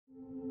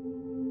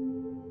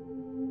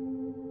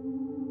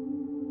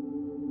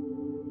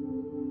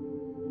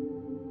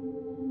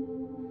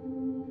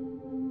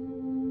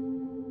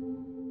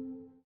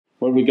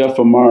what we got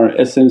from our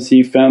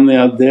SMC family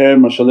out there.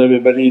 MashaAllah,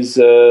 everybody's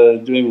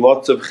doing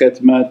lots of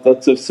khidmat,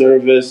 lots of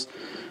service.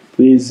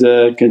 Please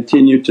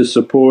continue to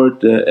support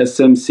the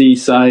SMC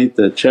site,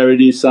 the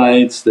charity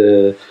sites,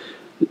 the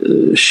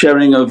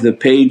sharing of the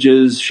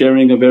pages,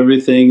 sharing of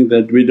everything,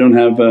 that we don't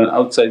have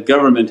outside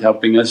government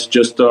helping us,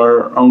 just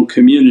our own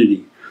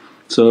community.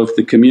 So if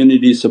the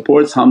community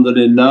supports,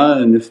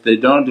 alhamdulillah, and if they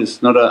don't,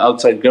 it's not an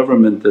outside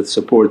government that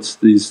supports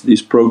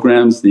these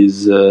programs,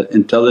 these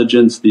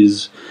intelligence,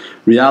 these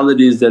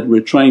realities that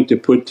we're trying to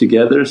put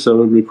together.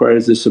 So it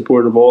requires the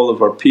support of all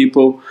of our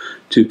people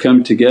to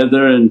come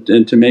together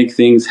and to make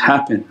things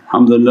happen.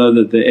 Alhamdulillah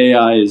that the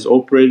AI is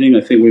operating.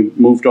 I think we've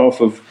moved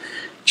off of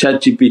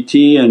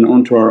ChatGPT and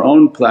onto our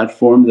own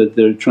platform that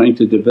they're trying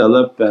to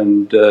develop,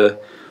 and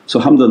so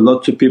alhamdulillah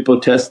lots of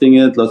people testing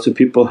it, lots of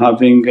people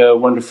having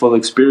wonderful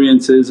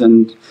experiences,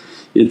 and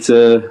it's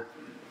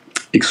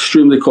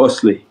extremely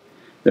costly.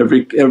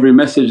 Every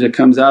message that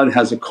comes out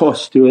has a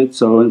cost to it,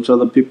 so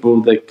inshaAllah people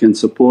that can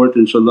support,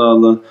 inshaAllah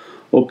Allah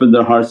open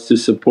their hearts to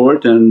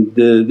support, and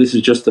this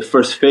is just the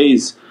first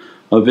phase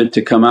of it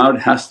to come out.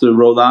 It has to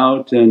roll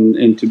out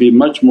and to be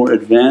much more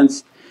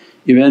advanced,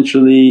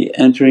 eventually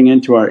entering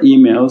into our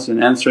emails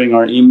and answering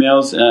our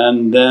emails,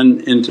 and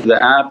then into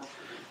the app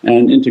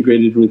and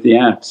integrated with the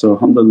app. So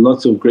alhamdulillah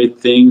lots of great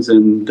things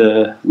and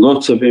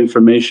lots of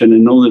information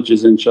and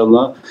knowledges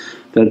inshaAllah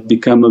that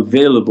become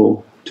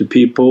available to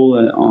people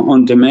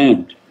on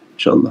demand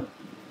inshaAllah.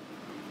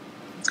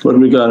 What do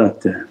we got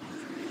out there?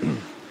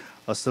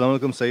 As-salamu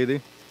alaykum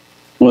Sayyidi.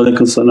 Wa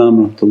alaykum as-salam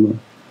wa rahmatullah.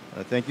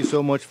 Thank you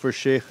so much for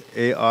Shaykh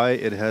AI,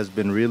 it has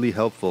been really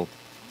helpful.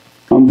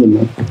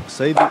 Alhamdulillah.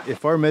 Sayyidi,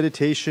 if our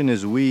meditation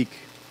is weak,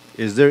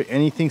 is there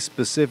anything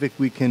specific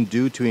we can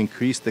do to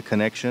increase the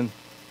connection?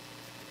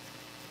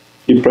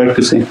 Keep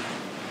practicing.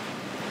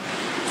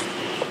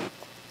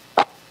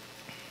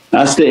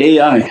 Ask the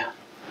AI,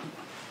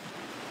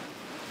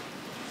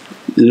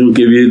 it'll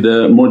give you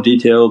the more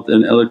detailed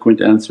and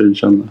eloquent answer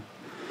inshaAllah.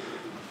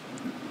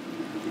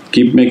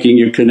 Keep making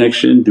your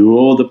connection, do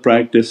all the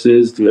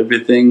practices, do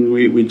everything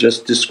we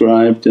just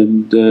described,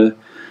 and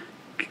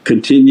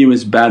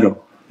continuous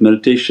battle.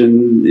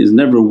 Meditation is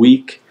never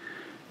weak,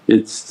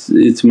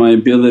 it's my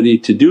ability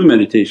to do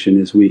meditation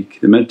is weak.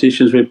 The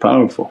meditation is very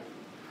powerful,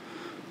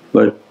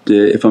 but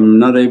if I'm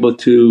not able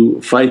to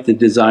fight the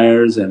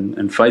desires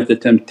and fight the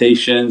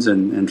temptations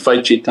and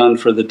fight shaitan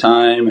for the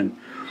time, and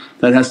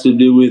that has to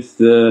do with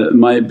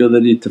my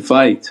ability to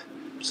fight.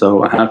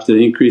 So I have to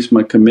increase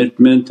my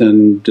commitment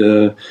and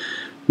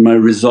my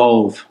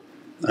resolve.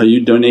 Are you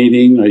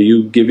donating? Are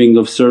you giving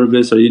of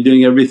service? Are you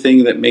doing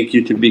everything that make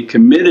you to be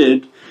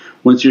committed?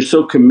 Once you're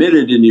so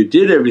committed and you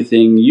did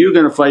everything, you're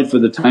going to fight for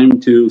the time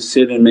to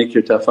sit and make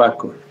your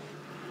tafakkur.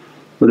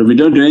 But if we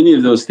don't do any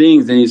of those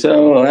things, then you say,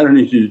 oh I don't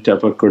need to do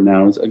tafakkur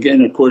now. It's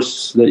again a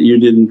course that you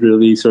didn't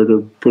really sort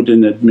of put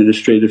in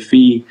administrative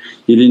fee,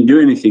 you didn't do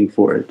anything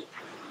for it.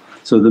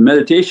 So the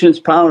meditation's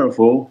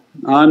powerful,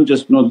 I'm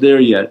just not there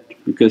yet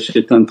because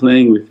shaitan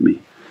playing with me.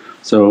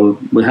 So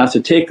we have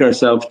to take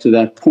ourselves to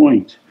that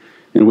point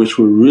in which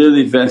we're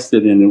really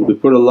vested in it, we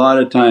put a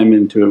lot of time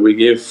into it, we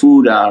gave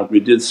food out, we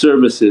did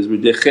services, we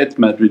did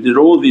khidmat, we did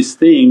all these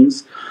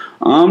things.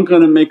 I'm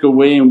going to make a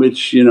way in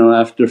which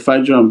after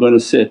Fajr I'm going to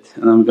sit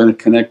and I'm going to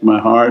connect my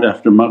heart,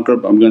 after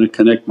Maghrib I'm going to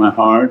connect my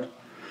heart.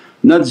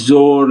 Not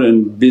Zohr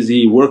and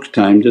busy work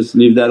time, just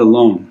leave that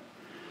alone.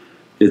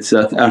 It's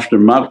after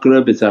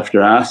Maghrib, it's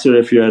after Asr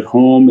if you're at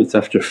home, it's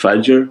after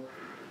Fajr,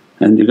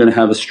 and you're going to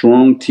have a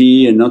strong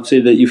tea and not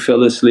say that you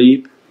fell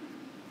asleep,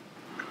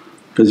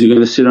 because you're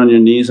going to sit on your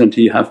knees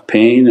until you have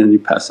pain and you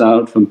pass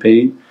out from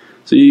pain.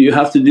 So you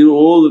have to do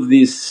all of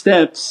these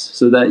steps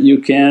so that you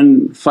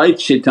can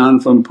fight shaitan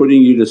from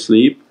putting you to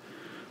sleep,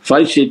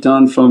 fight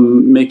shaitan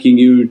from making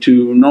you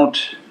to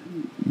not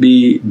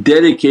be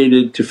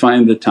dedicated to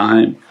find the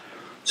time.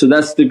 So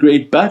that's the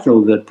great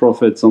battle that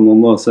Prophet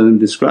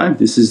described,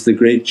 this is the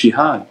great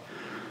jihad.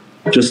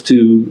 Just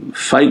to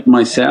fight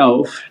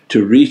myself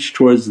to reach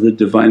towards the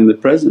Divinely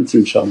Presence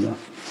inshaAllah.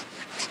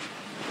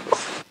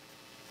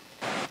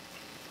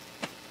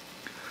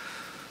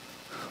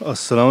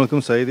 As-salamu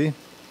alaykum Sayyidi.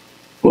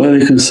 Wa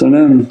alaykum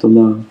as-salam wa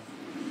rahmatullah.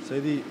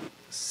 Sayyidi,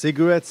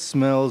 cigarette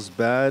smells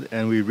bad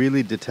and we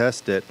really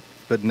detest it,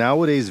 but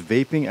nowadays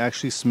vaping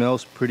actually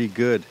smells pretty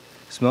good,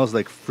 smells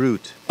like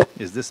fruit.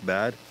 Is this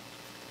bad?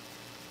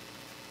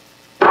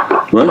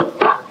 What?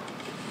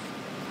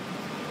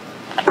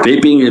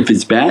 Vaping if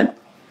it's bad?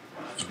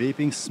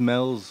 Vaping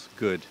smells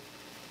good.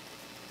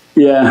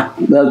 Yeah,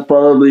 that's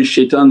probably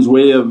shaitan's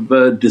way of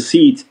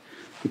deceit,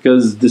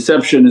 because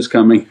deception is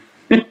coming.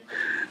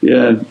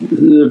 Yeah,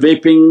 the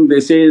vaping they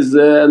say is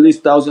at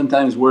least 1,000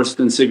 times worse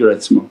than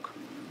cigarette smoke,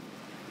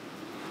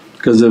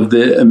 because of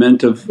the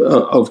amount of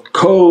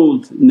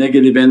cold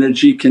negative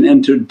energy can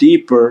enter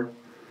deeper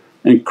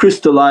and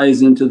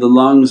crystallize into the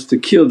lungs to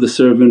kill the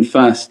servant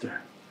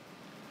faster.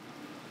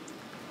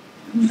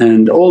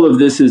 And all of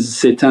this is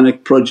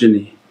satanic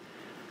progeny.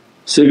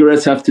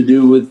 Cigarettes have to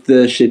do with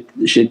the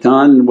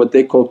shaitan, what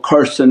they call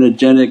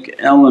carcinogenic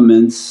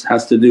elements,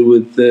 has to do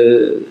with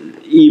the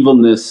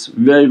evilness,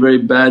 very, very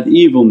bad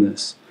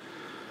evilness.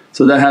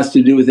 So that has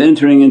to do with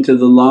entering into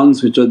the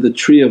lungs which are the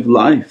tree of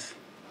life.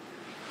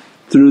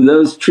 Through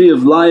those tree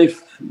of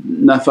life,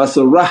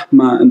 nafasul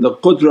rahmah and the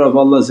qudra of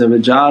Allah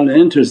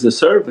enters the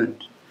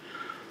servant.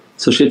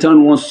 So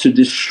shaitan wants to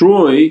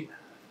destroy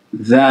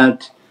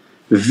that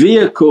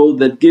vehicle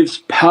that gives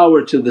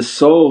power to the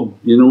soul.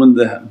 You know, when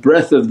the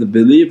breath of the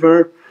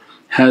believer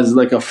has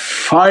like a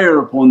fire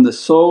upon the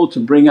soul to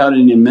bring out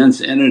an immense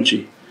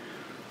energy.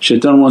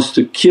 Shaitan wants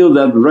to kill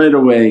that right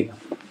away.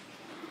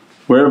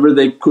 Wherever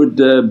they could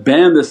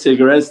ban the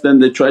cigarettes, then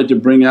they tried to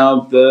bring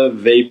out the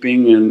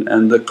vaping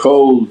and the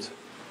cold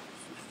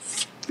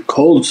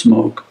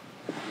smoke,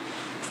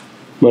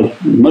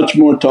 but much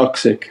more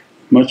toxic,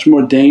 much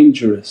more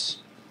dangerous.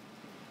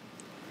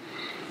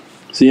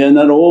 So yeah,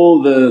 not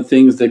all the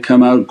things that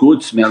come out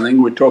good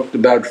smelling. We talked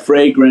about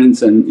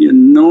fragrance and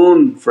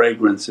known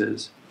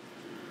fragrances.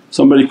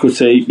 Somebody could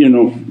say, you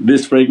know,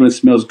 this fragrance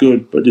smells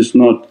good but it's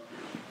not.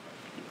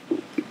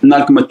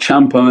 Nagma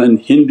champa and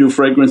Hindu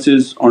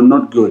fragrances are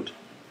not good.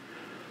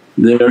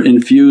 They're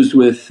infused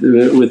with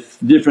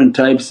different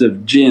types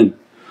of jinn.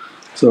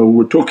 So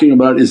we're talking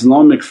about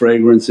Islamic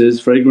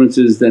fragrances,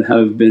 fragrances that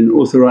have been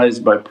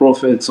authorized by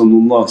Prophet,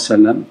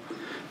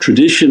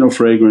 traditional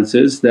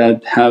fragrances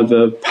that have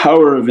a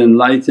power of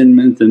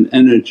enlightenment and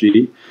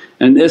energy.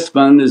 And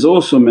Ispan is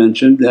also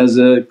mentioned as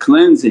a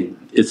cleansing,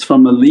 it's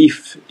from a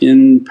leaf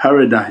in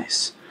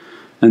paradise,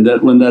 and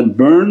that when that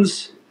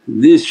burns,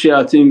 these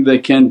shayateen they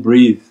can't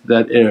breathe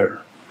that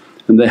air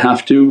and they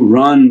have to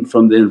run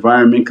from the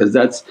environment because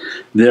that's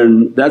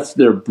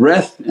their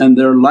breath and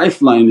their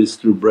lifeline is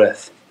through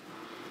breath.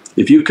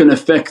 If you can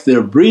affect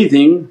their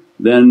breathing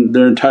then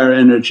their entire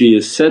energy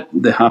is set,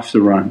 they have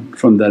to run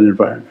from that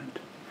environment.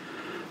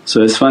 So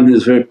Isfan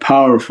is very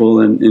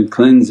powerful in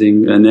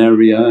cleansing an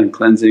area and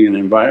cleansing an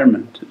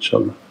environment,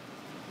 inshaAllah.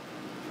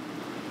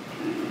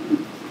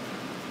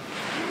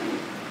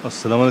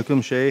 As-salamu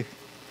alaykum Shaykh.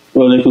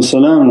 Wa alaykum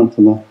salam wa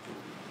rahmatullah.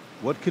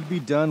 What could be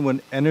done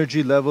when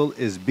energy level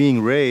is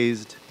being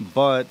raised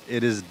but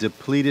it is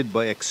depleted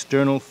by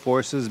external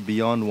forces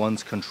beyond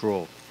one's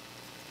control?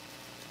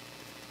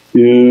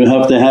 You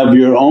have to have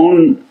your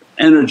own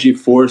energy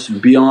force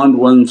beyond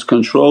one's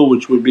control,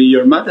 which would be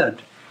your madad.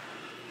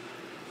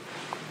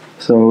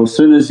 So as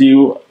soon as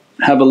you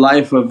have a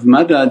life of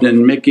madad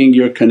and making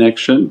your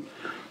connection,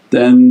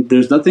 then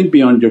there's nothing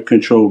beyond your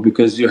control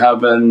because you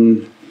have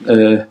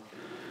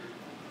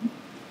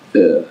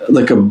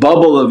like a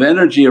bubble of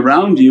energy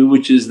around you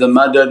which is the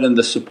madad and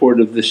the support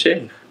of the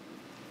shaykh.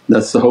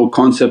 That's the whole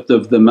concept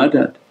of the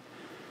madad,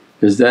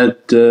 is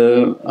that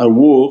I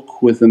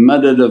walk with the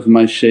madad of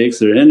my shaykhs,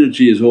 their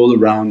energy is all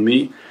around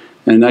me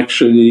and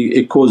actually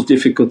it caused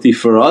difficulty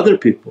for other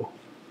people.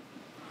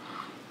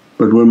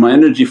 But when my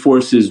energy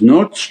force is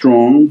not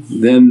strong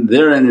then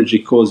their energy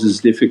causes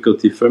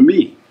difficulty for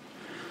me.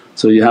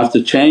 So you have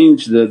to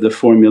change the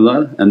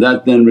formula and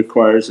that then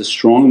requires a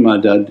strong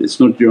madad. It's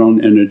not your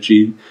own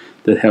energy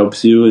that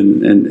helps you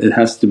and it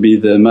has to be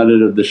the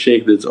madad of the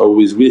shaykh that's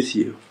always with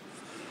you,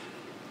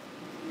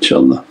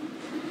 inshaAllah.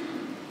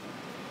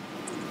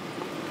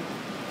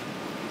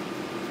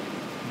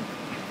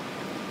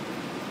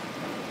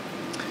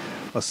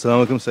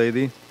 As-salamu alaykum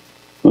Sayyidi.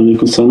 Wa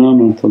alaykum salam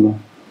wa rahmatullah.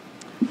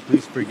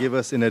 Please forgive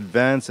us in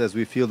advance as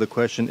we feel the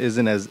question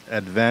isn't as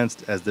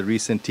advanced as the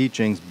recent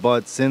teachings,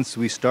 but since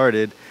we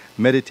started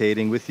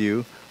meditating with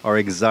you, our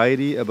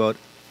anxiety about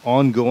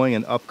ongoing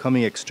and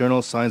upcoming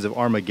external signs of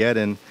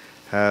Armageddon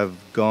have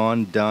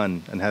gone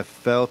done and have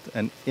felt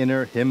an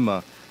inner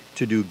himmah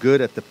to do good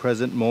at the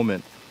present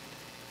moment.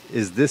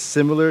 Is this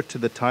similar to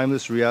the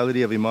timeless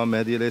reality of Imam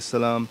Mahdi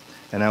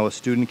and how a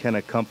student can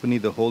accompany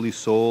the holy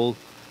soul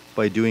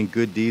by doing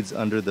good deeds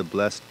under the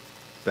blessed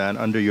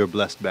under your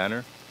blessed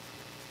banner?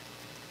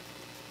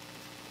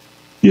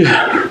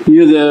 Yeah,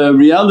 the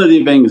reality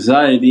of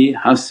anxiety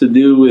has to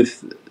do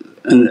with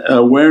an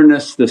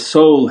awareness the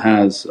soul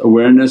has,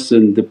 awareness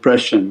and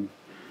depression,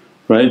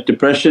 right?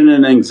 Depression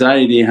and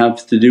anxiety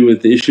have to do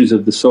with the issues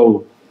of the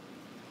soul.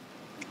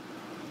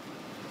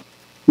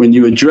 When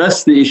you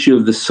address the issue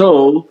of the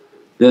soul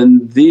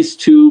then these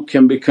two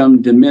can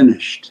become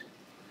diminished.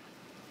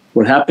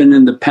 What happened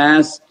in the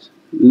past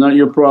is not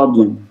your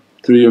problem.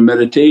 Through your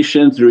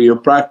meditation, through your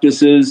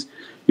practices,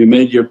 you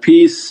made your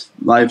peace,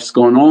 life's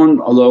gone on,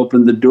 Allah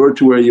opened the door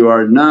to where you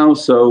are now,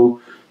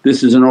 so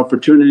this is an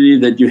opportunity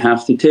that you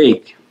have to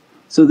take.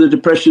 So the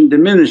depression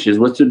diminishes,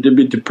 what's there to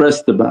be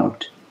depressed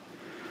about?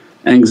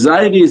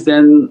 Anxiety is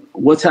then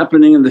what's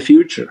happening in the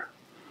future.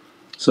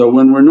 So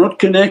when we're not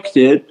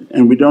connected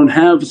and we don't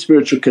have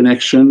spiritual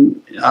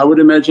connection, I would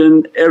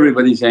imagine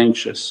everybody's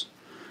anxious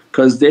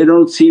because they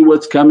don't see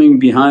what's coming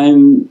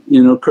behind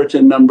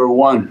curtain number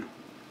 1.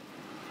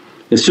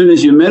 As soon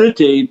as you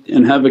meditate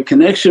and have a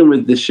connection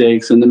with the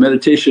shaykhs and the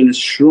meditation is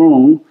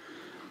strong,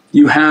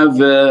 you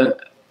have a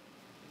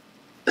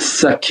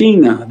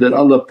sakina that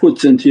Allah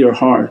puts into your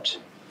heart,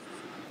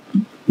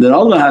 that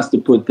Allah has to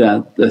put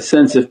that, the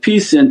sense of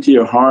peace into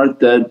your heart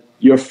that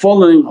you're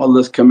following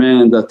Allah's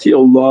command, ati'u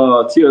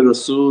Allah, ati'u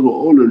Rasul wa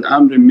ulul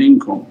amri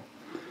minkum.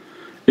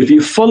 If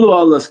you follow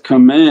Allah's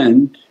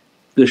command,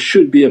 there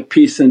should be a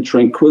peace and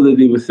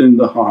tranquility within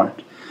the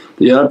heart.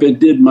 Ya Rabbi, I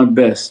did my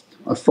best,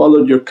 I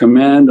followed your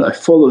command, I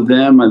follow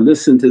them, I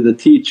listen to the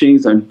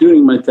teachings, I'm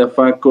doing my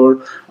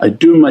tafakkur, I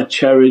do my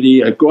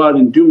charity, I go out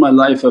and do my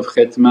life of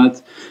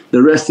khidmat.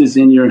 The rest is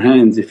in your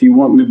hands. If you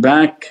want me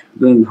back,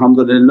 then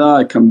alhamdulillah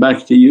I come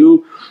back to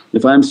you.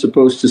 If I'm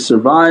supposed to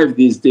survive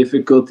these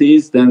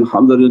difficulties, then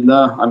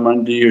alhamdulillah I'm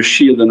under your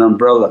shield and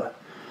umbrella.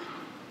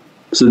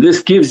 So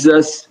this gives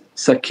us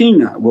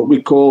sakina, what we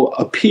call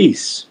a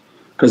peace,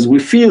 because we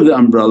feel the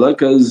umbrella.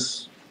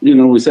 Because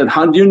we said,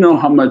 how do you know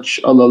how much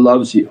Allah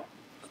loves you?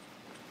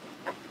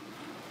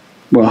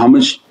 Well, how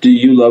much do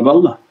you love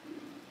Allah?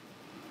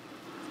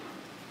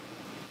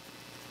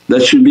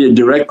 That should be a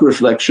direct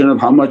reflection of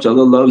how much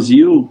Allah loves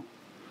you.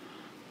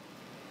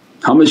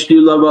 How much do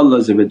you love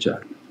Allah?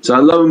 So I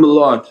love Him a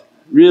lot.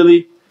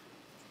 Really?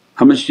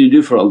 How much do you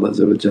do for Allah?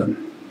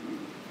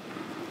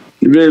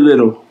 Very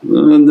little.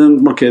 And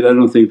then, okay, I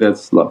don't think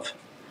that's love.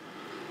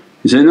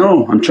 You say,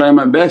 no, I'm trying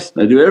my best,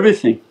 I do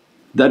everything.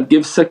 That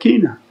gives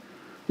sakina.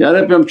 Ya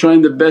Rabbi, I'm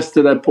trying the best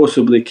that I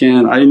possibly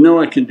can, I know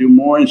I can do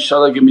more,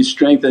 inshaAllah give me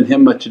strength and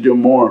himmah to do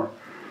more.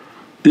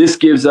 This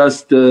gives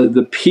us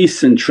the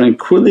peace and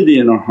tranquility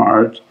in our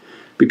heart,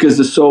 because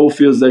the soul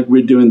feels like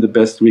we're doing the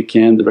best we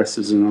can, the rest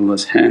is in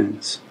Allah's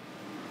hands.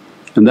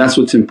 And that's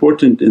what's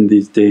important in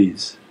these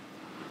days.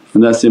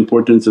 And that's the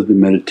importance of the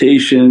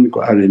meditation,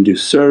 go out and do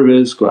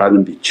service, go out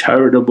and be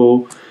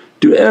charitable,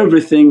 do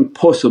everything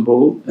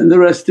possible, and the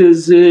rest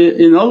is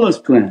in Allah's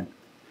plan.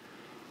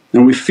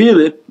 And we feel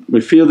it,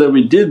 we feel that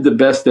we did the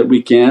best that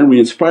we can, we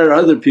inspire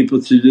other people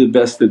to do the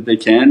best that they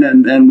can,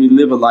 and we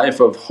live a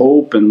life of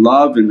hope and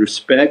love and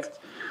respect.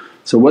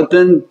 So what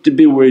then to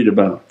be worried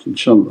about,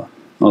 inshaAllah.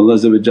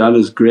 Allah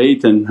is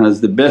great and has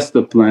the best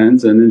of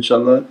plans, and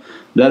inshaAllah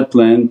that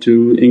plan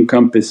to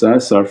encompass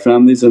us, our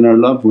families and our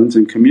loved ones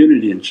and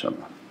community,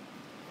 inshaAllah.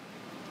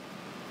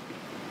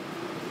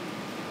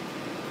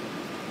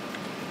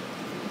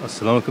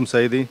 As-salamu alaykum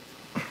Sayyidi.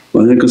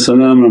 Wa alaykum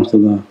as-salam wa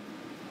rahmatullah.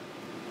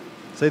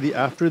 Sayyidi,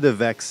 after the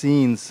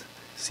vaccines,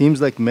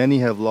 seems like many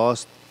have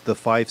lost the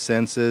five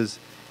senses,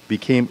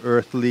 became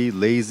earthly,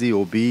 lazy,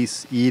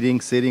 obese, eating,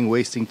 sitting,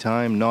 wasting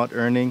time, not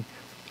earning.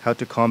 How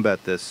to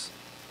combat this?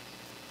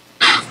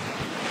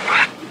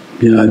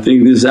 Yeah, I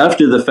think this is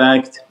after the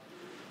fact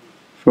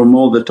from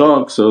all the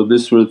talk. So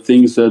this were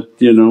things that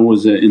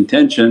was an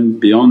intention.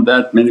 Beyond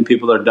that, many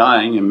people are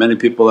dying and many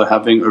people are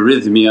having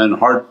arrhythmia and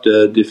heart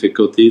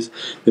difficulties.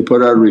 They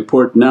put out a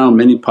report now,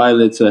 many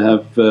pilots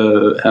have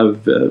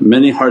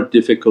many heart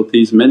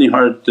difficulties, many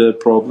heart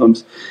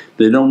problems.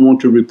 They don't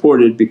want to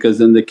report it because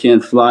then they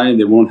can't fly and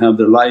they won't have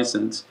their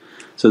license.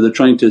 So they're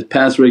trying to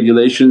pass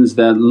regulations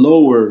that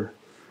lower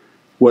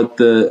what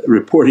the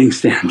reporting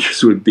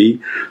standards would be.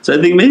 So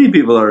I think many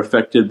people are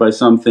affected by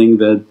something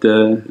that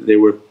they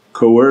were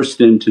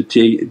coerced into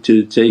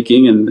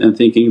taking and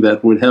thinking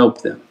that would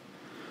help them.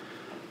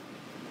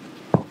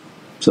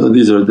 So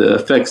these are the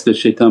effects that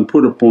shaitan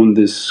put upon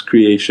this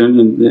creation,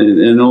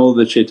 and all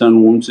that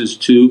shaitan wants is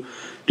to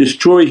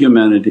destroy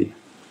humanity.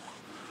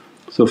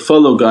 So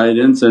follow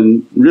guidance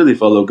and really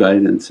follow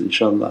guidance,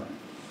 inshaAllah.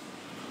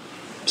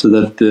 So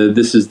that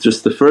this is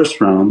just the first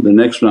round, the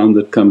next round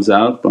that comes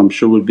out I'm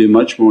sure will be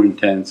much more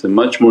intense and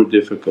much more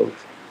difficult.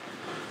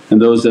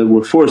 And those that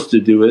were forced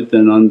to do it,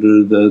 then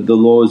under the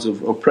laws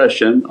of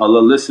oppression, Allah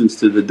listens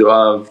to the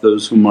du'a of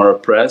those whom are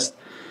oppressed,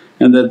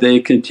 and that they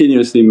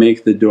continuously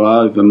make the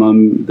du'a of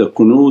the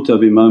qunut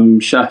of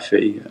Imam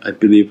Shafi'i, I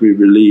believe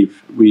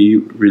we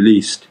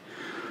released.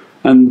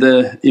 And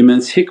the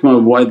immense hikmah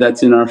of why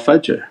that's in our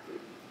fajr,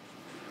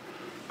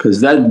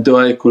 because that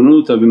du'a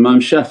qunut of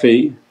Imam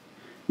Shafi'i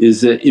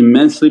is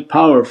immensely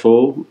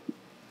powerful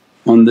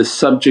on the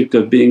subject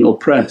of being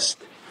oppressed.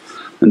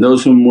 And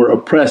those whom were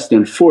oppressed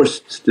and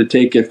forced to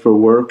take it for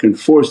work and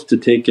forced to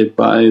take it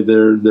by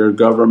their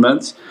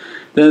governments,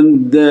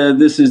 then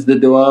this is the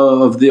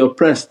du'a of the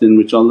oppressed, in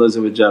which Allah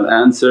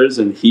answers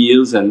and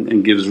heals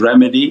and gives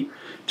remedy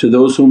to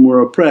those whom were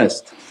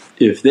oppressed.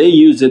 If they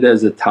use it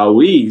as a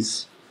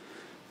ta'weez,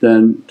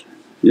 then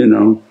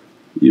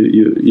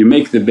you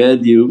make the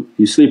bed, you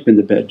sleep in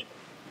the bed.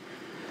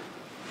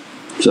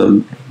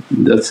 So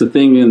that's the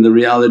thing in the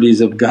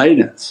realities of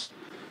guidance,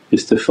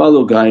 is to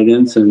follow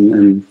guidance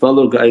and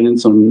follow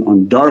guidance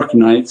on dark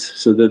nights,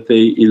 so that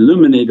they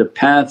illuminate a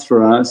path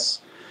for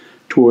us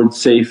towards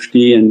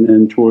safety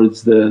and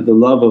towards the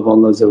love of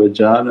Allah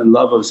and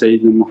love of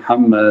Sayyidina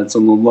Muhammad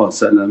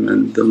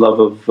and the love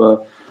of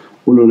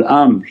ulul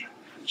amr,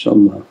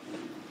 inshaAllah.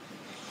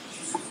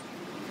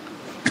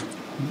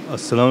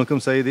 As-salamu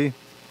alaykum Sayyidi.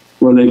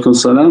 Wa alaykum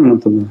as-salam wa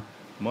rahmatullah.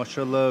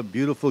 MashaAllah,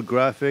 beautiful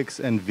graphics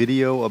and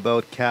video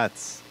about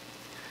cats.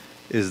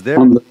 Is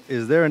there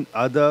an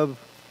adab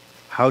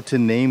how to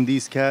name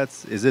these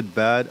cats? Is it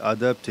bad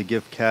adab to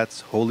give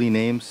cats holy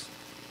names?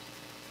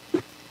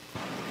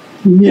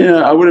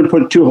 Yeah, I wouldn't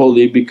put too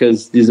holy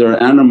because these are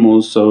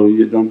animals, so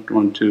you don't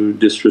want to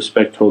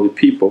disrespect holy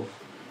people.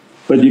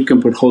 But you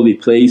can put holy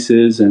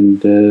places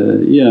and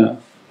yeah.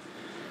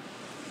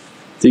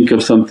 Think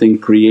of something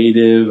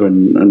creative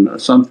and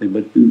something,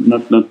 but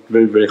not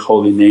very, very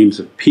holy names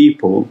of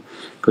people,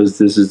 because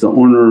this is the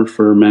honor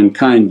for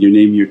mankind. You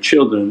name your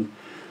children,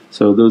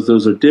 so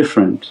those are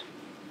different.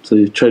 So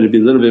you try to be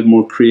a little bit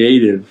more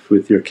creative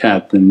with your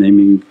cat than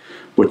naming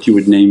what you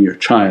would name your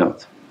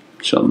child,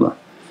 inshaAllah.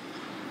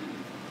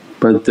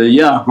 But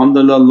yeah,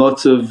 alhamdulillah,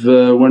 lots of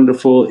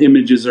wonderful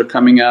images are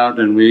coming out,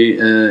 and we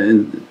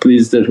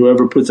pleased that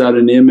whoever puts out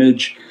an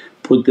image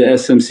put the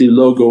SMC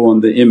logo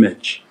on the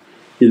image,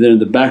 either in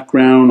the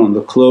background, on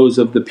the clothes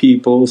of the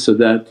people, so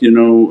that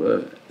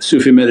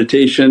Sufi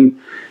meditation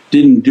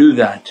didn't do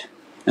that.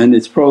 And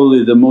it's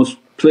probably the most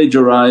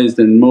plagiarized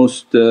and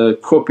most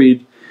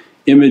copied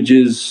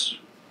images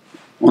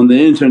on the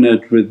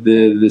internet with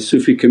the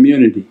Sufi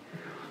community.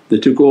 They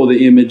took all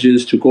the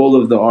images, took all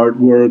of the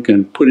artwork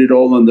and put it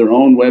all on their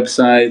own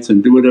websites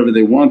and do whatever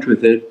they want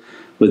with it.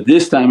 But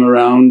this time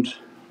around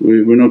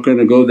we're not going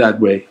to go that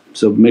way.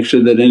 So make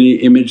sure that any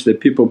image that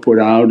people put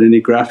out, any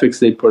graphics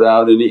they put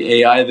out, any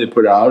AI they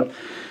put out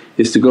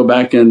is to go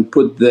back and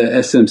put the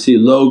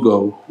SMC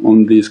logo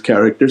on these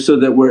characters, so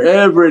that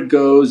wherever it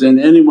goes and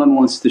anyone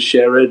wants to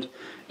share it,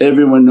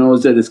 everyone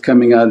knows that it's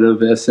coming out of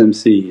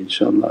SMC,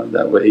 inshaAllah.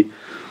 That way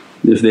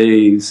if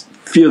they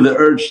feel the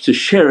urge to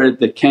share it,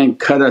 they can't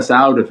cut us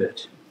out of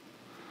it.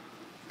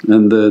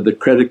 And the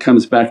credit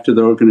comes back to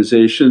the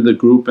organization, the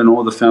group and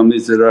all the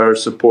families that are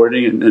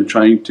supporting and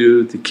trying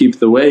to keep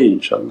the way,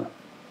 inshaAllah.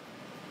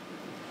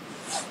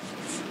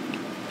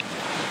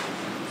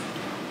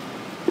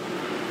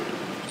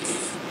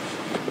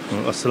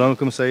 As-salamu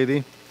alaykum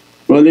Sayyidi.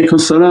 Wa alaykum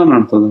as-salam wa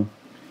rahmatullah.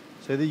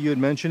 Sayyidi, you had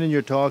mentioned in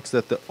your talks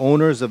that the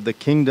owners of the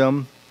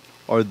kingdom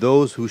are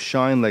those who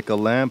shine like a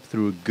lamp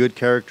through good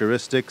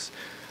characteristics,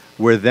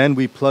 where then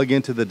we plug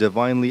into the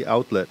Divinely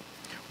outlet.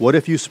 What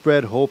if you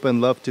spread hope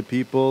and love to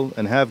people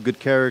and have good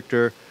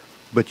character,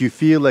 but you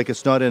feel like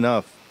it's not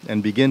enough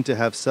and begin to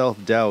have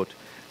self-doubt,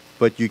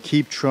 but you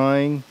keep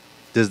trying?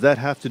 Does that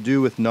have to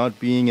do with not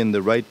being in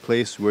the right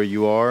place where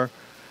you are,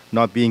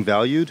 not being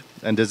valued?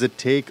 And does it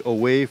take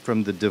away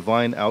from the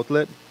divine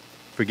outlet?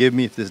 Forgive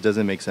me if this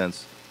doesn't make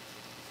sense.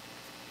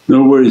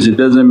 No worries, it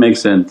doesn't make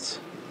sense.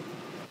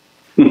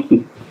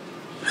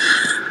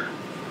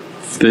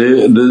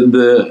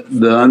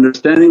 The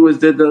understanding was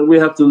that we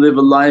have to live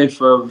a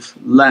life of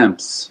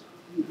lamps.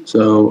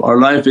 So our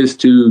life is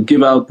to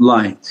give out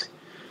light.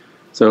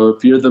 So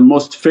if you're the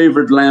most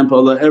favourite lamp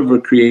Allah ever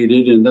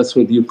created and that's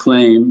what you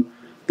claim,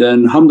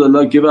 then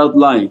alhamdulillah give out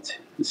light.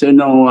 Say,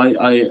 no,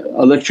 I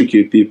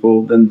electrocute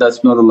people, then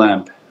that's not a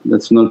lamp,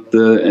 that's not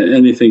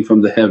anything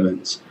from the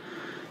heavens.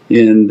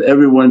 And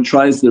everyone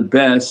tries their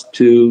best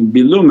to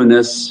be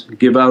luminous,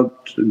 give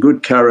out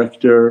good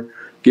character,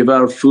 give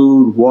out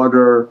food,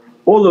 water,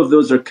 all of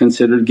those are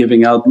considered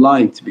giving out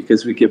light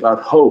because we give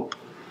out hope.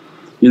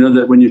 You know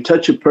that when you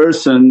touch a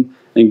person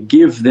and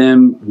give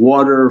them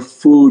water,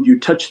 food, you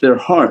touch their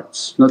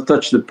hearts, not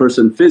touch the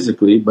person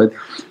physically, but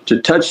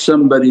to touch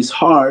somebody's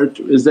heart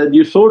is that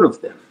you thought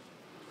of them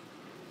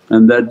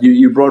and that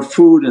you brought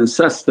food and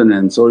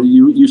sustenance, or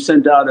you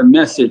sent out a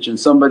message and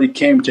somebody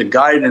came to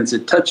guidance,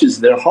 it touches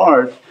their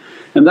heart.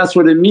 And that's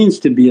what it means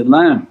to be a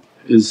lamp,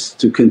 is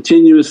to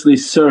continuously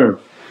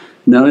serve.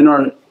 Now in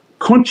our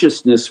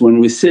consciousness when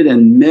we sit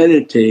and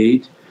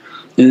meditate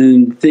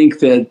and think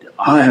that,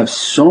 I have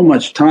so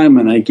much time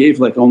and I gave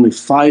like only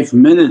 5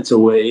 minutes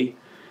away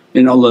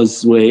in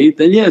Allah's way,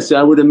 then yes,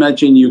 I would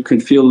imagine you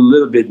could feel a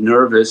little bit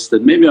nervous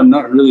that maybe I'm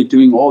not really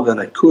doing all that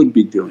I could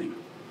be doing.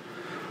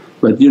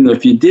 But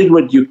if you did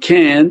what you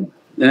can,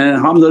 then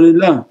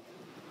alhamdulillah.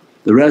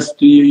 The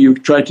rest you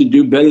try to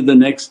do better the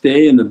next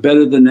day and the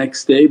better the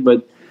next day.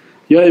 But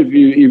yeah, if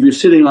you're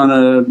sitting on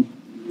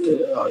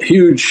a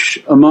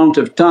huge amount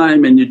of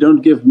time and you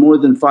don't give more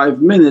than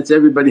 5 minutes,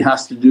 everybody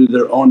has to do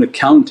their own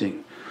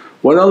accounting.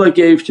 What Allah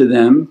gave to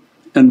them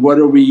and what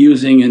are we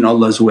using in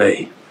Allah's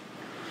way?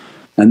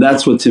 And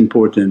that's what's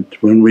important.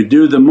 When we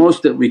do the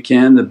most that we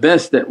can, the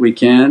best that we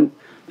can,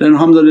 then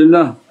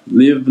alhamdulillah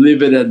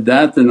leave it at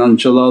that, and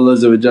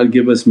inshaAllah Allah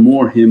give us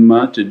more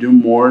himmah to do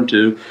more,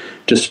 to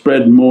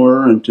spread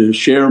more and to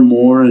share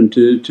more and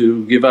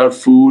to give out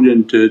food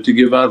and to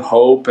give out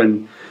hope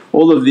and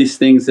all of these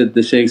things that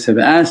the shaykhs have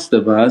asked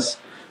of us.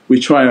 We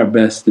try our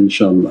best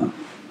inshaAllah.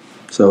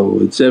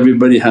 So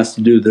everybody has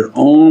to do their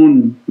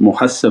own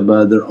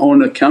muhasabah, their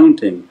own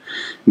accounting.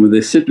 When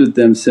they sit with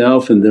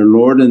themselves and their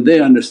Lord and they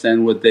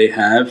understand what they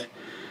have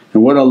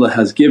and what Allah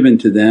has given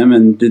to them,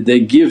 and did they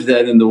give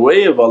that in the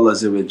way of Allah?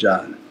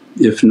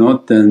 If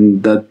not,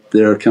 then that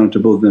they're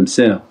accountable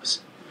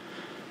themselves,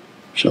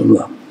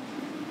 inshaAllah.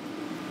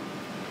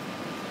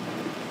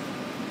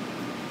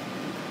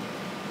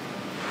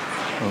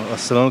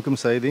 As-salamu alaykum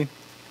Sayyidi.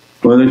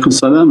 Wa alaykum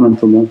as-salam wa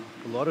rahmatullah.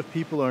 A lot of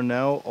people are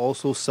now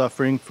also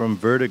suffering from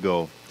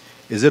vertigo.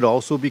 Is it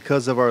also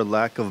because of our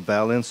lack of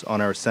balance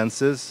on our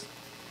senses?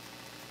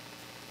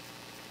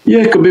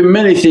 Yeah, it could be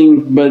many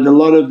things, but a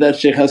lot of that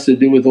shaykh has to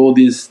do with all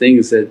these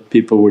things that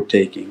people were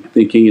taking,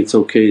 thinking it's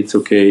okay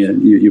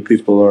and you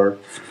people are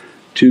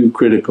too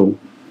critical.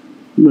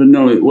 But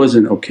no, it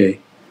wasn't okay.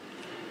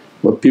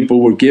 What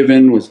people were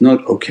given was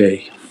not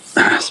okay.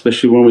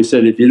 Especially when we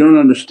said, if you don't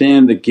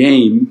understand the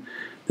game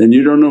then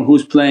you don't know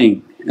who's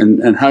playing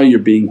and how you're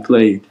being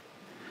played.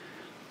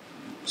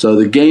 So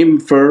the game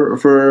for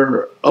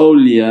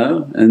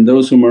awliya and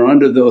those whom are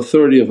under the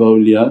authority of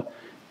awliya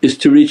is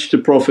to reach the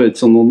Prophet,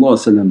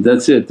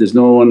 that's it, there's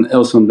no one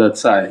else on that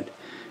side.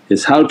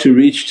 It's how to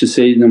reach to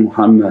Sayyidina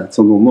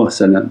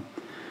Muhammad.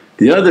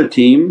 The other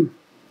team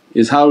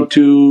is how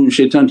to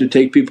shaitan to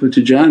take people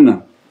to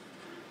Jahannam.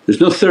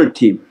 There's no third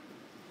team.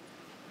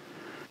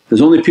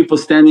 There's only people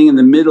standing in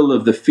the middle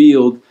of the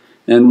field,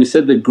 and we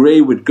said the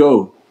grey would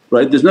go,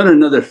 right? There's not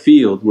another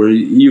field where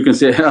you can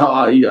say, oh,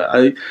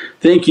 I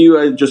thank you,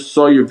 I just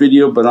saw your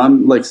video but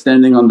I'm like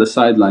standing on the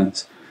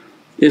sidelines.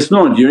 It's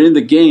not, you're in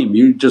the game,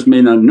 you just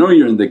may not know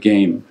you're in the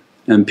game.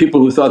 And people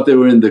who thought they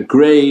were in the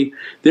grey,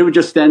 they were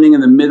just standing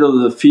in the middle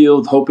of the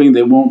field hoping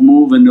they won't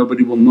move and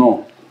nobody will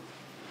know.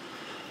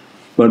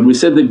 But we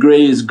said the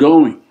grey is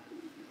going.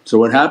 So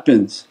what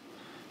happens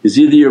is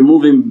either you're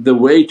moving the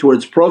way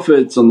towards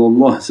Prophet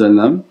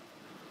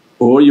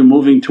or you're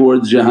moving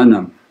towards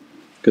Jahannam,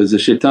 because the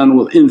shaitan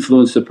will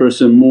influence the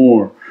person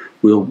more,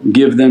 will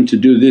give them to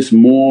do this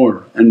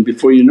more, and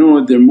before you know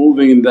it they're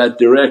moving in that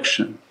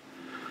direction.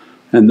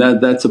 And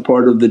that's a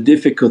part of the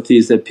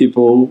difficulties that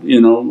people,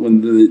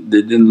 when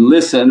they didn't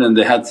listen and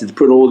they had to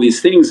put all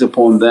these things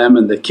upon them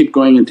and they keep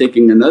going and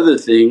taking another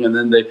thing, and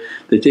then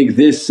they take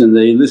this and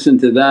they listen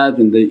to that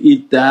and they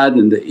eat that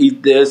and they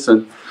eat this,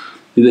 and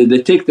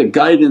they take the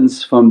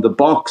guidance from the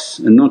box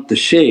and not the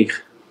shaykh.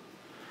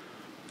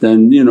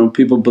 Then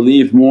people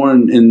believe more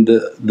in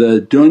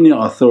the dunya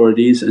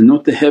authorities and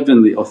not the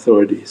heavenly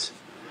authorities.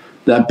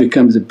 That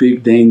becomes a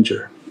big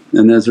danger,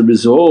 and as a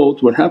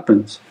result what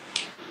happens?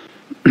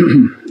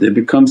 They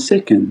become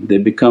sickened, they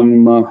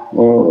become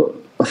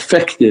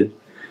affected,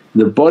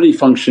 their body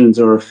functions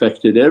are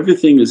affected,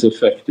 everything is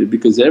affected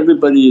because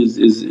everybody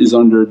is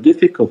under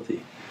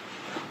difficulty.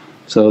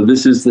 So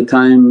this is the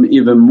time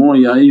even more,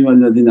 Ya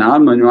ayyuhalladhina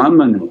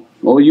amanu,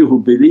 O you who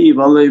believe.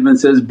 Allah even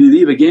says,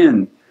 believe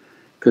again,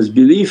 because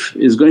belief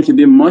is going to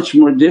be much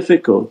more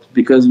difficult,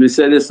 because we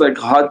said it's like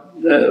hot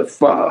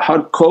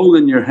coal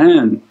in your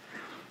hand.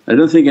 I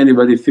don't think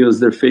anybody feels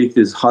their faith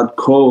is hot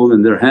coal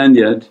in their hand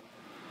yet,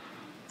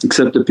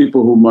 except the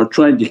people who are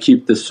trying to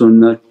keep the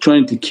sunnah,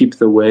 trying to keep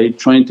the way,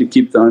 trying to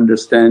keep the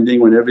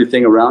understanding, when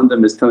everything around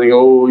them is telling,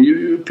 oh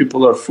you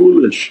people are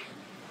foolish,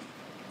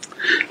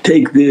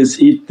 take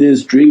this, eat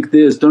this, drink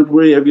this, don't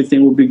worry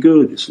everything will be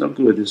good. It's not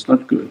good, it's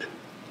not good,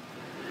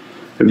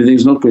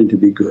 everything's not going to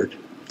be good.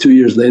 2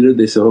 years later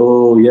they say,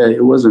 oh yeah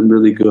it wasn't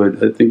really good,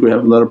 I think we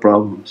have a lot of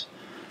problems.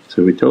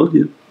 So we told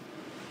you,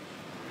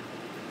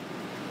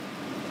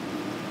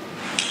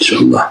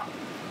 inshaAllah.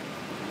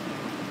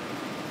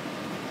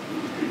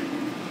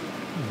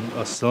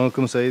 As-salamu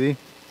alaykum Sayyidi.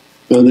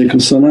 Wa alaykum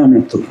salam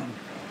wa rahmatullah.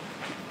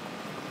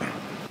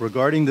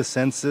 Regarding the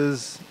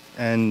senses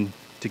and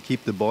to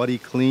keep the body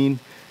clean,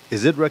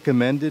 is it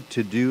recommended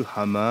to do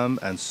hammam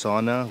and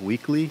sauna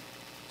weekly?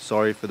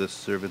 Sorry for the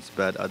servant's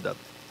bad adab.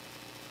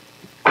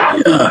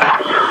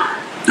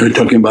 Yeah, are you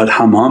talking about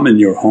hammam in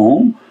your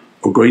home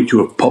or going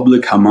to a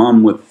public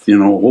hammam with a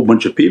whole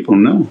bunch of people?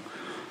 No.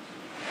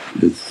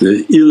 It's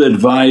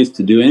ill-advised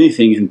to do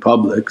anything in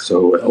public,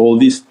 so all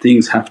these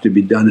things have to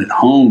be done at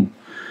home.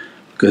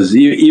 Because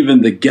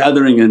even the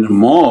gathering in a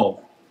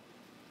mall,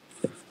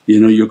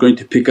 you're going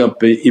to pick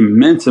up an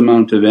immense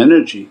amount of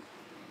energy.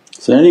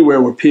 So anywhere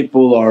where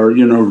people are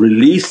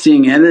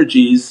releasing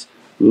energies,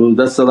 well,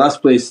 that's the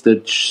last place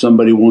that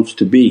somebody wants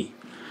to be.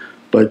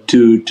 But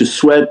to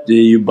sweat,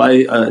 you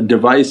buy a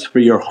device for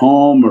your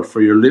home or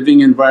for your living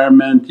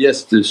environment,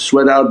 yes, to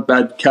sweat out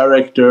bad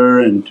character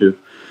and to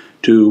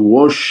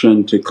wash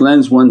and to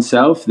cleanse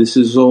oneself, this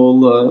is all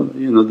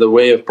the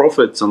way of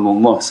Prophet.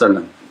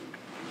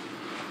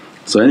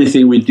 So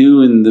anything we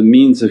do in the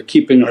means of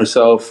keeping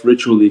ourselves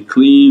ritually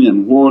clean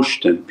and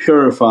washed and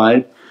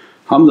purified,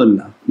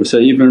 alhamdulillah. We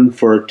say even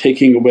for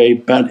taking away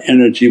bad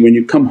energy, when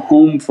you come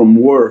home from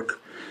work,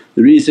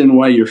 the reason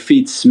why your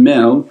feet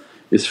smell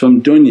is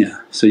from dunya.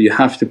 So you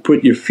have to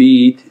put your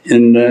feet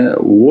in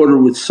water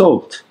with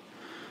salt,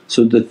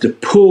 so that to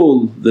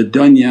pull the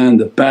dunya and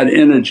the bad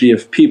energy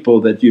of people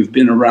that you've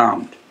been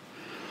around.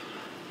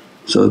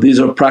 So these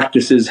are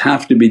practices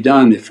have to be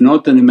done, if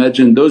not then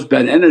imagine those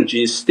bad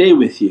energies stay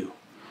with you.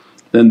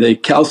 Then they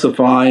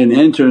calcify and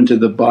enter into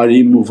the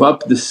body, move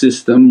up the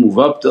system, move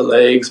up the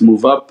legs,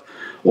 move up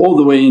all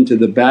the way into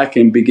the back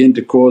and begin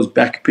to cause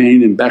back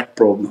pain and back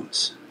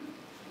problems.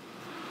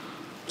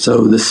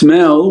 So the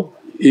smell,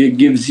 it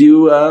gives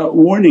you a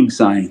warning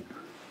sign.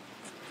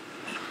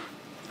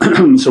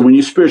 So when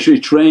you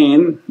spiritually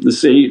train, let's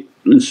say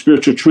in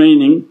spiritual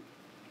training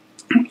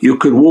you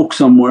could walk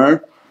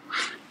somewhere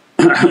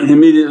and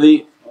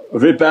immediately a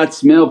very bad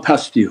smell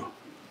past you,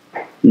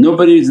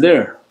 nobody's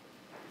there.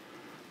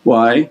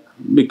 Why?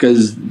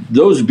 Because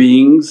those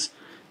beings,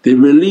 they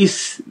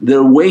release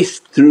their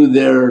waste through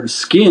their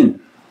skin,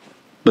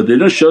 but they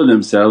don't show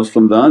themselves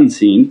from the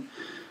unseen,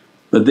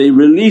 but they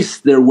release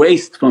their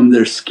waste from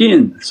their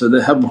skin, so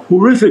they have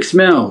horrific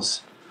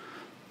smells.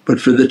 But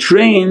for the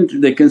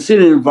trained, they can sit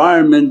in an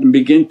environment and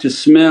begin to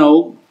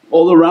smell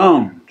all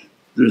around,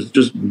 there's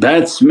just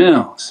bad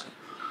smells.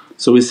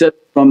 So we said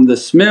from the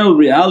smell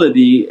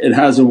reality it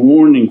has a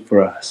warning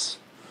for us.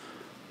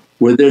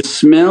 Where there's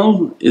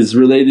smell is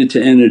related to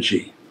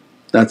energy,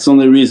 that's the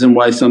only reason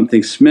why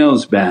something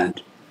smells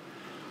bad.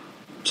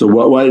 So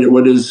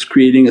what is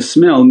creating a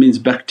smell? It means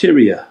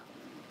bacteria,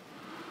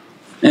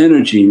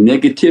 energy,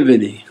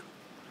 negativity.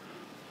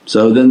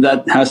 So then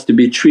that has to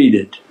be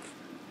treated.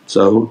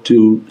 So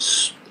to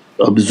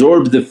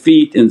absorb the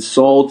feet in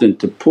salt and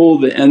to pull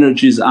the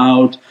energies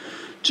out,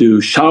 to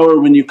shower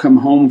when you come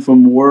home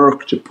from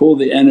work, to pull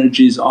the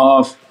energies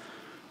off,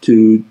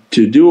 to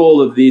do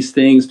all of these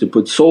things, to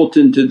put salt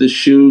into the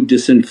shoe,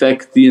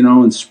 disinfect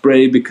and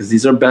spray, because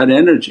these are bad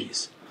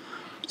energies.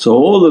 So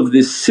all of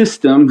this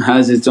system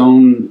has its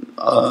own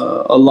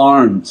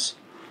alarms.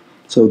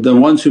 So the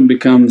ones who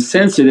become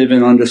sensitive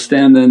and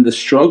understand then the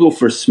struggle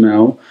for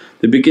smell,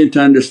 they begin to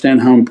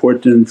understand how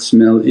important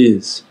smell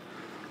is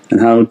and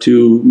how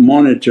to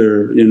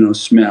monitor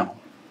smell.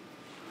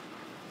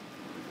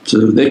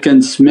 So they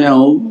can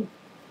smell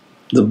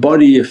the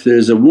body if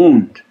there's a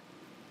wound,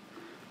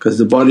 because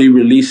the body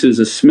releases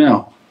a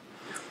smell.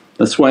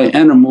 That's why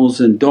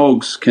animals and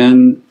dogs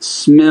can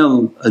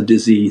smell a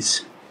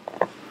disease.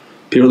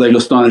 People like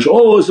astonish,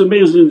 "Oh, it's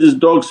amazing this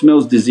dog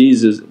smells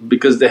diseases,"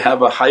 because they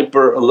have a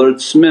hyper alert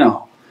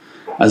smell.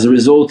 As a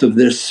result of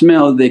their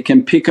smell they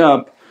can pick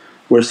up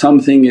where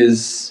something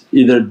is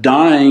either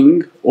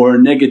dying or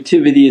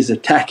negativity is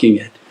attacking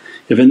it.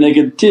 If a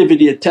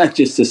negativity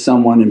attaches to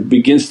someone and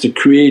begins to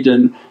create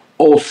an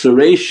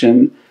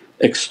ulceration,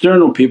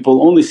 external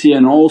people only see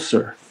an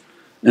ulcer.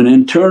 An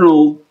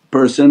internal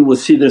person will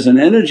see there's an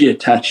energy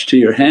attached to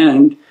your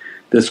hand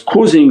that's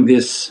causing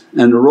this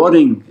and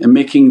rotting and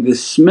making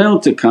this smell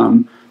to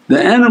come.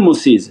 The animal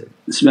sees it,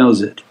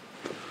 smells it.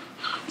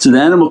 So the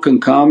animal can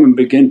come and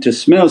begin to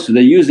smell. So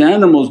they use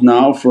animals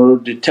now for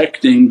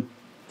detecting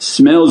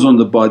smells on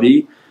the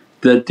body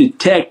that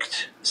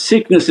detect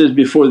sicknesses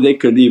before they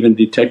could even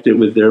detect it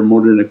with their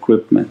modern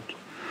equipment.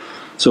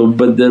 So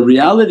but the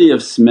reality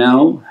of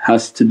smell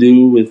has to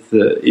do with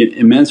the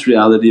immense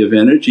reality of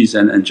energies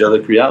and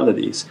angelic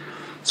realities.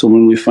 So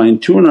when we fine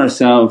tune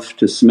ourselves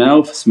to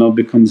smell, smell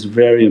becomes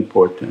very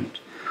important.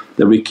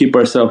 That we keep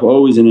ourselves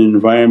always in an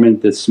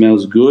environment that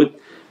smells good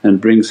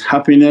and brings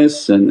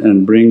happiness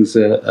and brings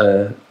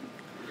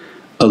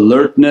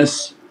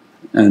alertness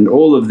and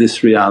all of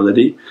this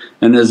reality,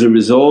 and as a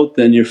result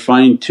then you're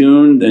fine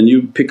tuned and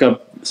you pick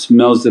up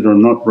smells that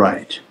are not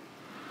right.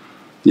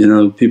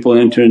 People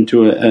enter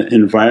into an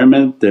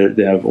environment,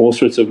 they have all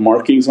sorts of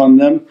markings on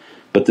them,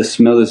 but the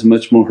smell is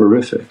much more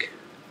horrific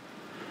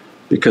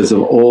because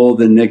of all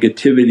the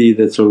negativity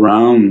that's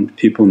around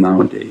people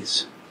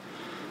nowadays.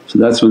 So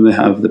that's when they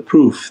have the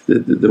proof.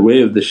 The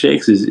way of the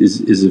shaykhs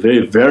is a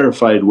very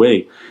verified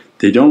way.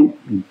 They don't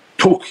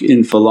talk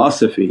in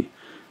philosophy,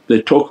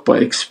 they talk by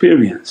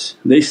experience.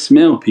 They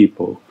smell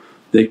people,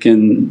 they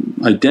can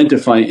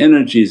identify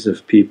energies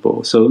of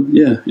people. So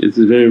yeah, it's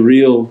a very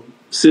real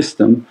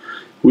system.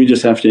 We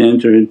just have to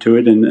enter into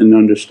it and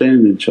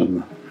understand,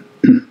 inshaAllah.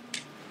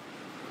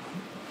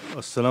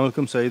 As-salamu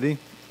alaykum Sayyidi.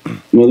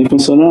 Wa alaykum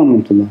as-salam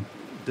wa rahmatullah.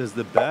 Does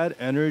the bad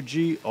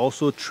energy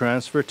also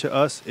transfer to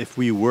us if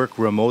we work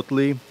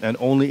remotely and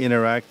only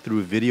interact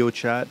through video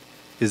chat?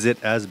 Is it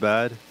as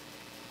bad?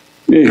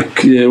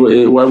 Yeah,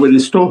 why would it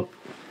stop?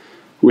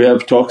 We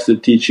have talks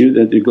that teach you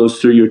that it goes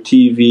through your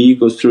TV,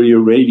 goes through your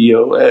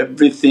radio,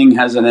 everything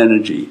has an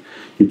energy.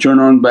 You turn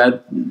on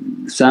bad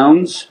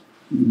sounds,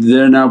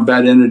 there are now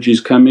bad energies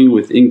coming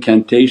with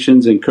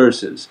incantations and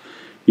curses.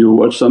 You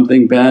watch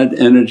something bad,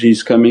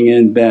 energies coming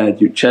in bad.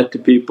 You chat to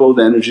people,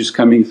 the energy's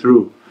coming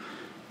through.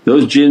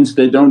 Those jinns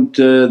they're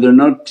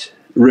not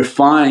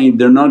refined,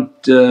 they're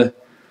not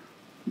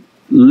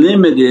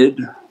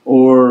limited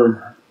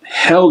or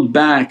held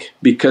back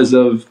because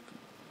of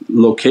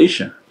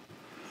location.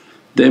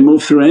 They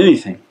move through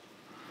anything.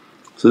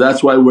 So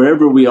that's why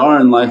wherever we are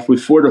in life we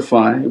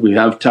fortify, we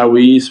have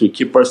ta'weez, we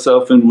keep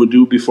ourselves in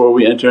wudu before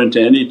we enter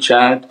into any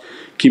chat.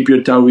 Keep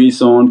your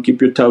ta'weez on,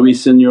 keep your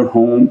ta'weez in your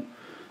home,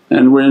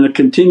 and we're in a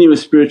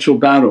continuous spiritual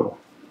battle.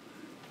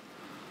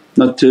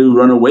 Not to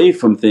run away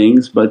from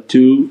things but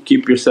to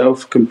keep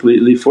yourself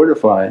completely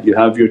fortified. You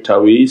have your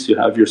ta'weez, you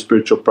have your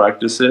spiritual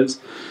practices,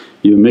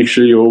 you make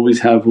sure you always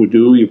have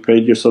wudu, you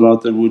prayed your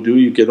salat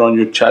al-wudu, you get on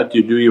your chat,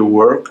 you do your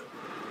work.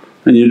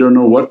 And you don't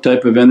know what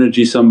type of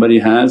energy somebody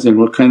has and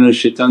what kind of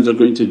shaitans are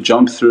going to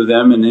jump through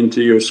them and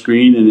into your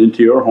screen and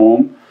into your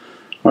home.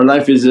 Our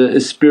life is a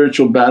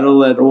spiritual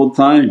battle at all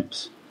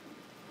times.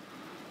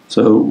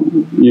 So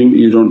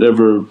you don't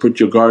ever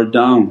put your guard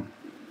down,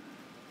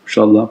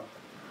 inshaAllah.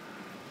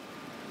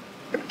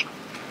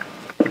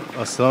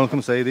 As-salamu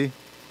alaykum Sayyidi.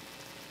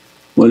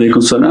 Wa alaykum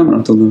as-salam wa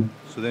rahmatullah.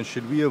 So then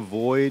should we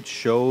avoid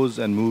shows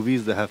and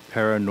movies that have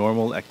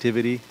paranormal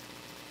activity?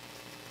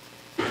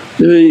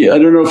 I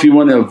don't know if you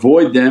want to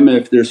avoid them.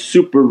 If they're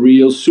super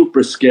real,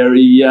 super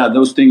scary, yeah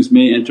those things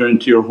may enter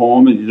into your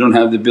home and you don't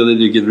have the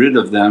ability to get rid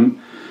of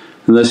them.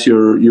 unless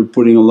you're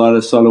putting a lot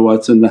of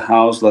salawats in the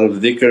house, a lot of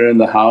dhikr in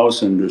the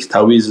house, and there's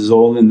ta'weezes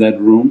all in that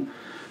room.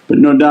 But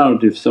no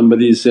doubt if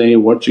somebody is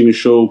saying, watching a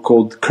show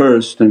called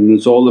Cursed and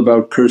it's all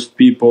about cursed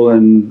people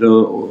and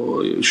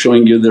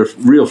showing you their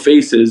real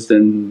faces,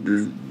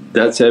 then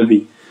that's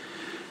heavy.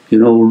 You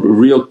know,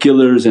 real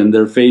killers and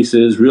their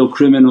faces, real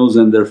criminals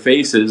and their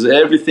faces,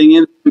 everything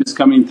in them is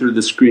coming through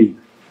the screen.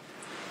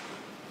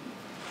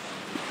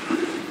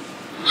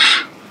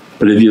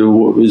 But if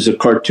it's a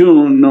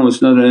cartoon, no,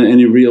 it's not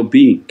any real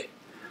being.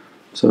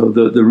 So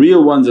the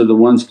real ones are the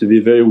ones to be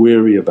very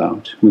wary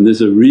about. When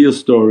there's a real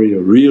story, a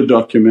real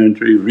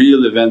documentary,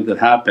 real event that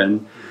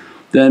happened,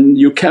 then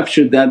you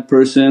captured that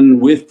person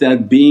with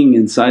that being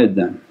inside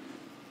them.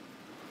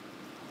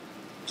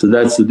 So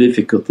that's the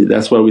difficulty.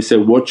 That's why we say,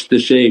 watch the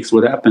shaykhs,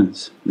 what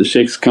happens? The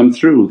shaykhs come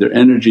through, their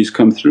energies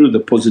come through, the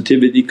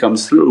positivity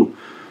comes through.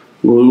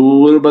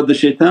 Well, what about the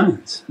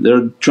shaitans?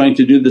 They're trying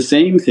to do the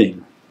same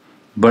thing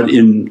but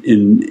in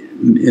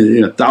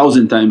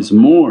 1,000 times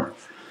more.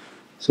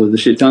 So the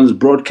shaitans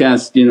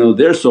broadcast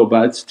their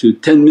sohbats to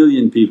 10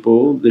 million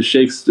people, the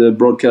shaykhs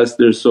broadcast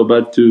their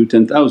sohbat to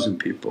 10,000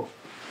 people.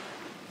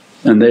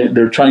 And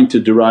they're trying to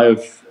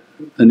derive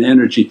an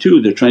energy too,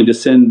 they're trying to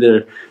send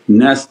their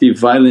nasty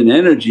violent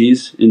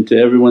energies into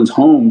everyone's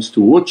homes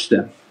to watch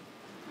them.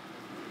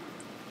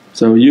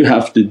 So you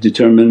have to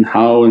determine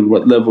how and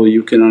what level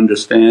you can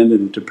understand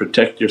and to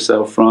protect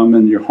yourself from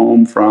and your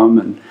home from,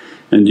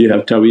 and you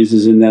have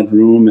ta'weezes in that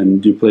room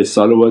and you play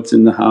salawats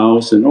in the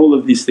house and all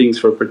of these things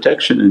for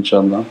protection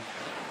inshaAllah.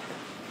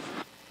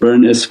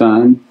 Burn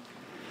isfan.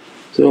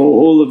 So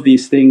all of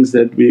these things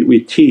that we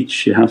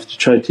teach, you have to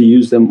try to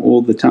use them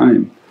all the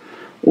time.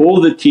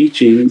 All the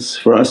teachings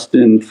for us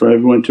and for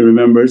everyone to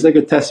remember is like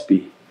a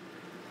tasbih,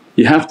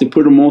 you have to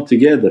put them all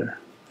together.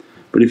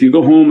 But if you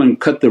go home and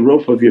cut the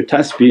rope of your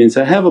tasbih and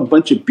say, I have a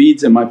bunch of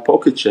beads in my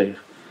pocket shaykh,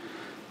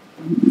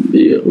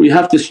 we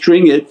have to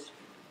string it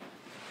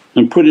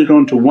and put it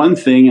onto one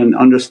thing and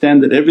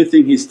understand that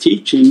everything he's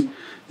teaching,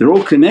 they're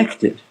all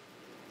connected.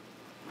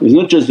 It's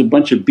not just a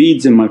bunch of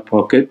beads in my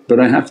pocket, but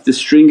I have to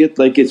string it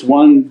like it's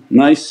one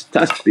nice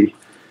tasbih.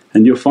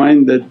 And you'll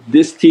find that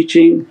this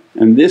teaching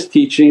and this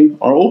teaching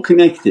are all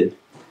connected.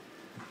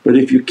 But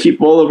if you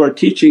keep all of our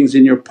teachings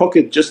in your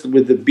pocket just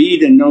with the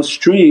bead and no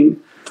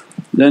string,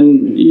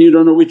 then you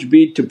don't know which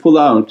bead to pull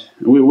out,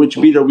 which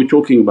bead are we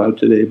talking about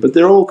today, but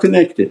they're all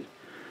connected.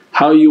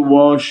 How you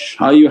wash,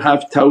 how you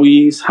have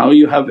ta'weez, how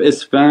you have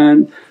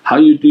isfan, how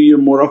you do your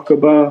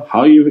muraqabah,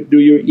 how you do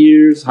your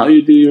ears, how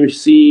you do your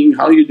seeing,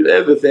 how you do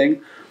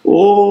everything,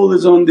 all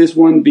is on this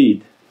one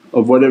bead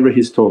of whatever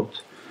he's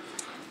taught.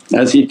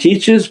 As he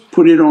teaches,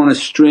 put it on a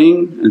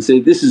string and say,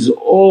 this is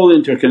all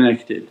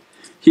interconnected.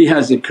 He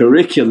has a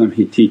curriculum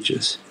he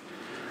teaches,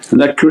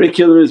 and that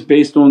curriculum is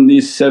based on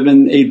these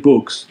 7, 8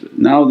 books.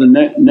 Now the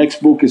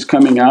next book is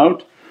coming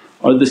out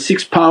are the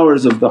 6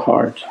 powers of the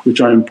heart,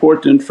 which are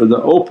important for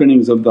the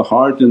openings of the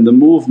heart and the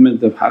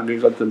movement of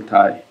haqiqat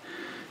al-ta'i,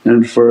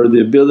 and for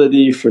the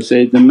ability for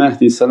Sayyidina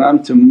Mahdi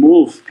salam to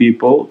move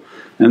people,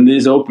 and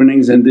these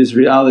openings and these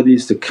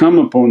realities to come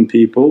upon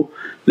people,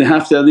 they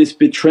have to at least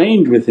be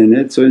trained within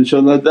it. So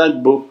inshaAllah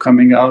that book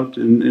coming out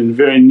in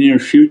very near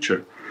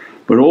future.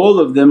 But all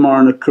of them are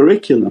on a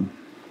curriculum,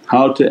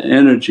 how to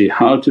energy,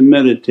 how to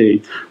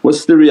meditate,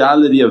 what's the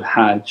reality of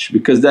Hajj,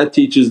 because that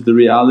teaches the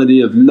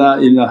reality of La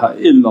ilaha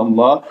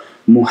illallah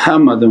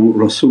Muhammadun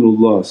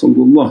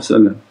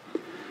Rasulullah,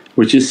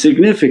 which is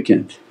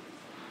significant.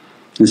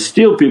 And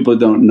still people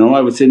don't know,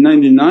 I would say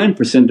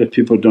 99% of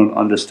people don't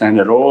understand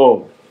at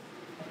all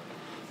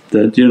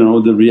that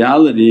the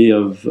reality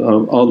of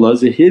Allah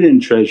is a hidden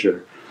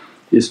treasure.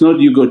 It's not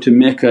you go to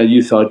Mecca,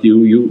 you thought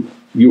you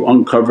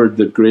uncovered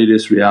the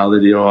greatest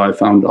reality, oh I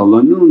found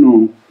Allah.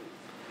 No,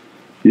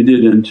 you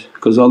didn't,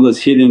 because Allah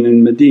is hidden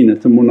in Madinah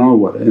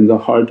Munawwara, in the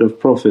heart of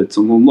Prophet.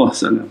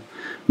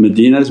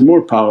 Medina is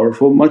more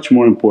powerful, much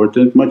more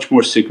important, much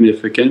more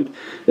significant.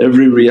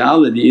 Every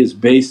reality is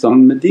based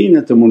on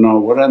Medina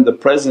Munawwara and the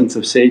presence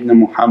of Sayyidina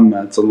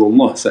Muhammad.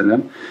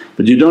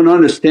 But you don't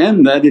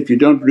understand that if you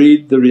don't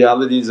read the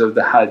realities of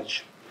the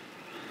Hajj.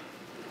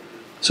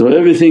 So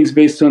everything's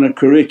based on a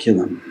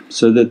curriculum,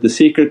 so that the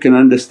seeker can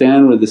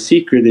understand where the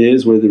secret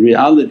is, where the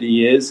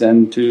reality is,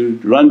 and to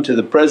run to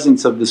the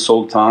presence of the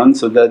Sultan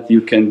so that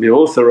you can be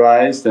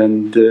authorized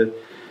and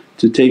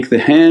to take the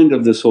hand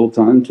of the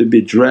Sultan, to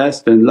be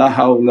dressed, and la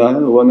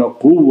hawla wa la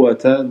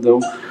quwwata, no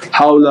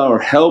hawla or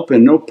help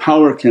and no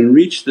power can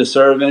reach the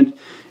servant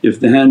if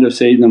the hand of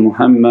Sayyidina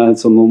Muhammad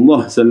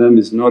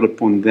is not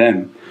upon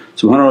them.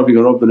 Subhana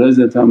rabbika rabbil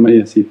izzati amma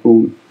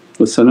yasifoon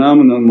wa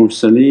salaamun al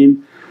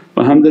mursaleen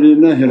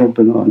walhamdulillahi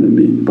rabbil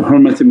alameen bi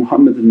hurmati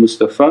Muhammad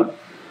al-Mustafa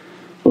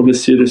wa bi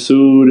sirri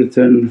Surat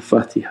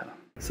al-Fatiha.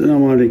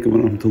 As-salamu alaykum wa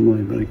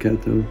rahmatullahi wa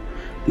barakatuh.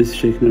 This is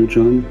Shaykh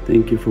Nurjan.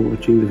 Thank you for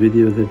watching the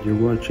video that you're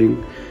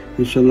watching.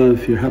 Inshallah,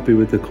 if you're happy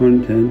with the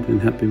content and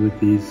happy with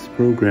these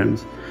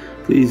programs,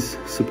 please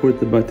support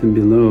the button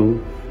below,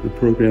 the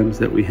programs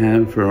that we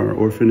have for our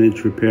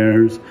orphanage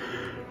repairs,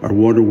 our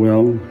water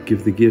well,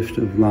 Give the Gift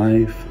of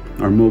Life,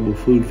 our mobile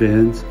food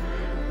vans,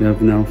 We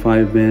have now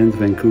 5 vans: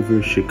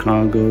 Vancouver,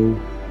 Chicago,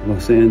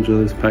 Los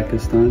Angeles,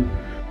 Pakistan.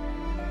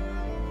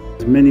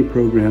 There's many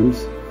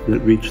programs that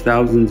reach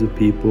thousands of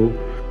people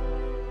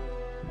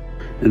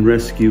and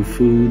rescue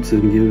foods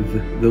and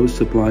give those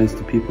supplies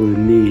to people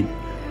in need.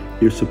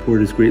 Your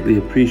support is greatly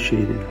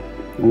appreciated.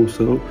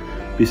 Also,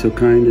 be so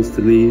kind as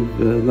to leave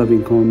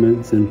loving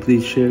comments, and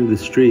please share the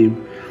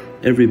stream.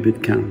 Every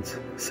bit counts.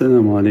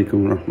 Assalamu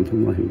alaikum wa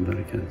rahmatullahi wa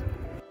barakatuh.